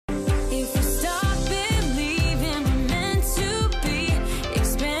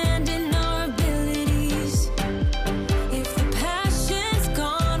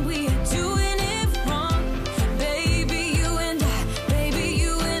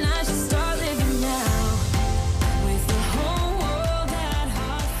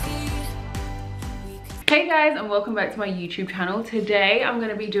guys, and welcome back to my YouTube channel. Today I'm going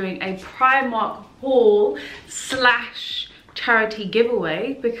to be doing a Primark haul slash charity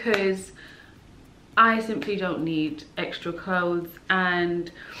giveaway because I simply don't need extra clothes, and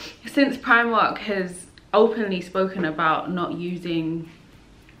since Primark has openly spoken about not using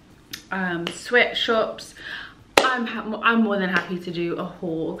sweatshops, I'm more than happy to do a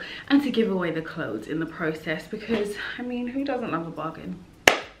haul and to give away the clothes in the process, because I mean, who doesn't love a bargain,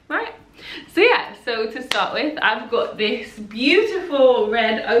 right? So yeah, so to start with, I've got this beautiful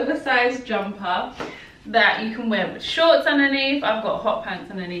red oversized jumper that you can wear with shorts underneath. I've got hot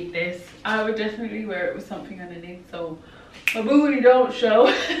pants underneath this. I would definitely wear it with something underneath so my booty don't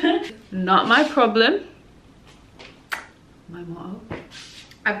show. Not my problem, my motto.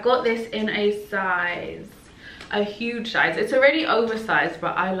 I've got this in a size, a huge size. It's already oversized,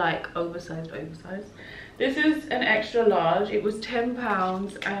 but I like oversized. This is an extra large. It was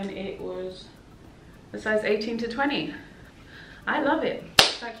 £10 and it was a size 18 to 20. I love it.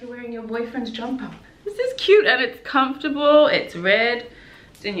 It's like you're wearing your boyfriend's jumper. This is cute and it's comfortable. It's red,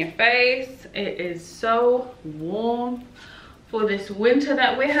 it's in your face. It is so warm for this winter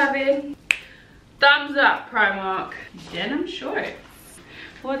that we're having. Thumbs up, Primark. Denim shorts.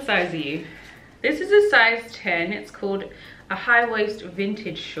 What size are you? This is a size 10. It's called a high waist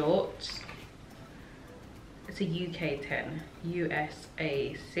vintage short. It's a UK 10,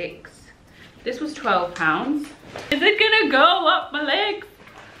 USA 6. This was £12. Is it gonna go up my legs?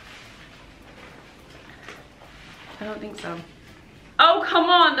 I don't think so. Oh, come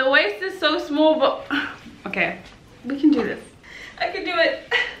on, the waist is so small, but okay, we can do this. I can do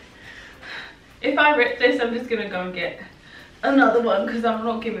it. If I rip this, I'm just gonna go and get another one because I'm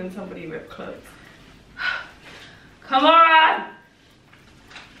not giving somebody ripped clothes. Come on!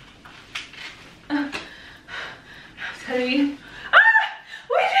 Telling you, we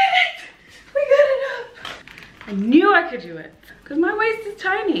did it! We got it up! I knew I could do it because my waist is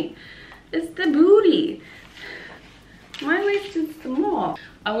tiny. It's the booty. My waist is small.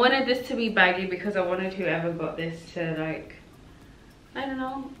 I wanted this to be baggy because I wanted whoever got this to, like, I don't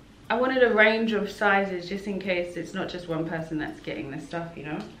know. I wanted a range of sizes just in case it's not just one person that's getting this stuff, you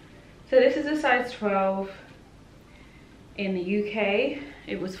know? So this is a size 12. In the UK,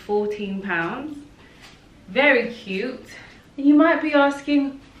 it was £14. Very cute. And you might be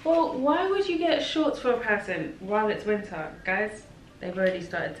asking, well, why would you get shorts for a person while it's winter? Guys, they've already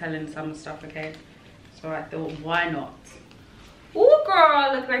started selling some stuff, okay? So I thought, why not? Oh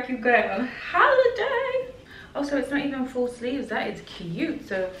girl, look like you're going on holiday. Also, it's not even full sleeves. That is cute.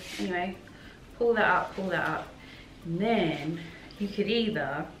 So anyway, pull that up, and then you could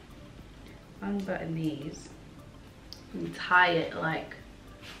either unbutton these and tie it like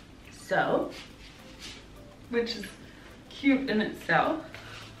so, which is cute in itself,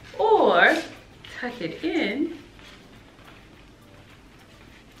 or tuck it in.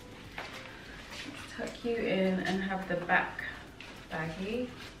 Tuck you in and have the back baggy,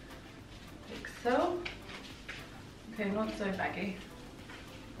 like so. Okay, not so baggy.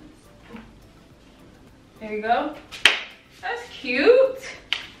 There you go. That's cute.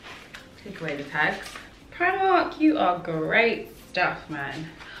 Take away the tags. Primark, you are great stuff, man.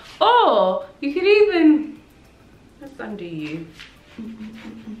 Or you could even, let's undo you.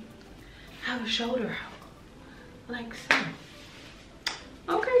 Have a shoulder out, like so.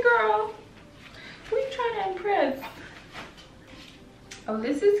 Okay, girl. Who are you trying to impress? Oh,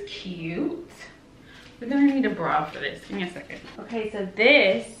 this is cute. We're gonna need a bra for this. Give me a second. Okay, so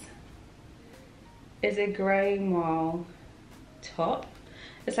this is a grey mauve top.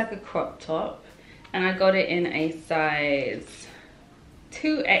 It's like a crop top. And I got it in a size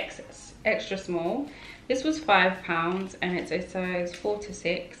 2X, extra small. This was £5 and it's a size 4 to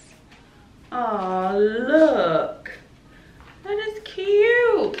 6. Oh, look. That is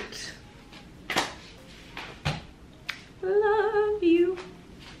cute. Love you.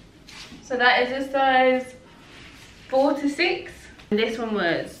 So that is a size 4 to 6. And this one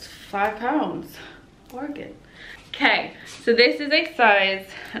was £5. Bargain. Okay, so this is a size,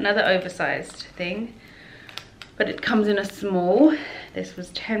 another oversized thing, but it comes in a small. This was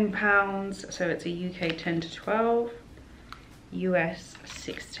 £10, so it's a UK 10 to 12, US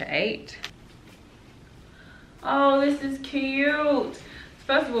 6 to 8. Oh, this is cute.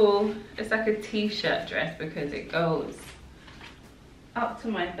 First of all, it's like a t-shirt dress because it goes up to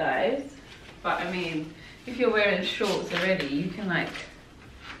my thighs, but I mean, if you're wearing shorts already, you can like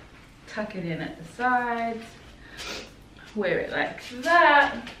tuck it in at the sides, wear it like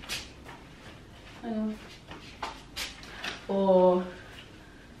that, or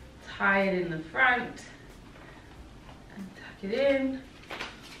tie it in the front and tuck it in,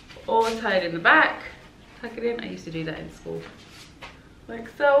 or tie it in the back tuck it in. I used to do that in school. Like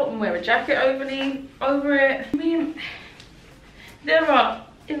so, and wear a jacket over it. I mean, there are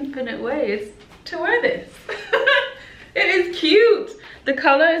infinite ways to wear this. It is cute. The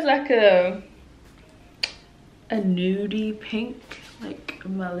color is like a nudie pink, like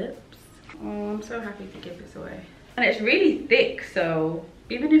my lips. Oh, I'm so happy to give this away. And it's really thick, so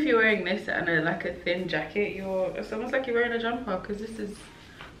even if you're wearing this and like a thin jacket, it's almost like you're wearing a jumper, because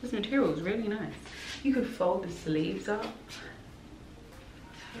this material is really nice. You could fold the sleeves up.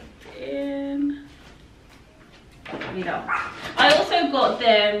 Tuck in. You know. I also got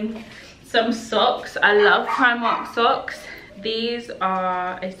them some socks. I love Primark socks. These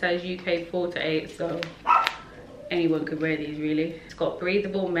are a size UK 4 to 8, so anyone could wear these really. It's got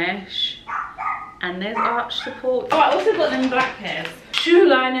breathable mesh and there's arch support. Oh, I also got them black pairs. Shoe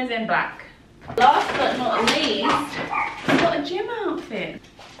liners in black. Last but not least, I got a gym outfit.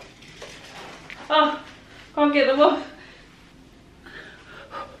 Oh, can't get them off.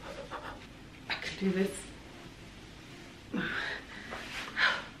 I could do this.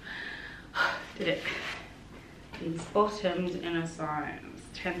 Did it. These bottoms in a size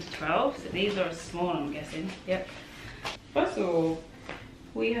 10 to 12, so these are a small, I'm guessing. Yep. First of all,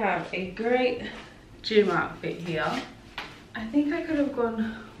 we have a great gym outfit here. I think I could have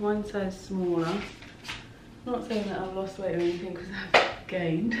gone one size smaller. I'm not saying that I've lost weight or anything, because I've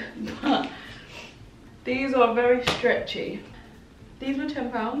gained, but these are very stretchy. These were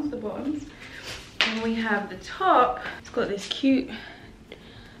 £10, the bottoms. And we have the top. It's got this cute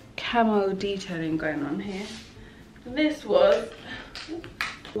camo detailing going on here. This was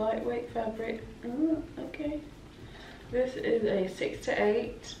lightweight fabric. Oh, okay. This is a 6 to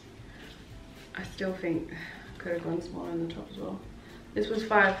 8. I still think I could have gone smaller on the top as well. This was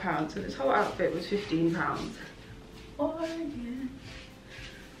 £5, so this whole outfit was £15. Oh yeah.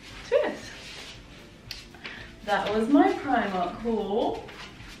 So yes, that was my Primark haul.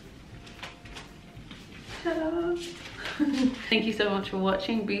 Ta-da! Thank you so much for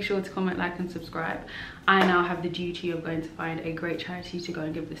watching. Be sure to comment, like and subscribe. I now have the duty of going to find a great charity to go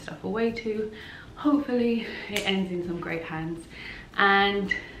and give this stuff away to. Hopefully it ends in some great hands.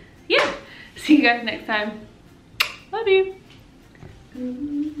 And yeah, see you guys next time. Love you.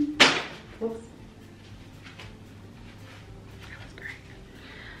 Oops. That was great.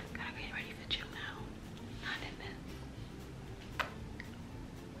 Gotta get ready for gym now. Not in this.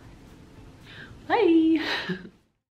 Bye.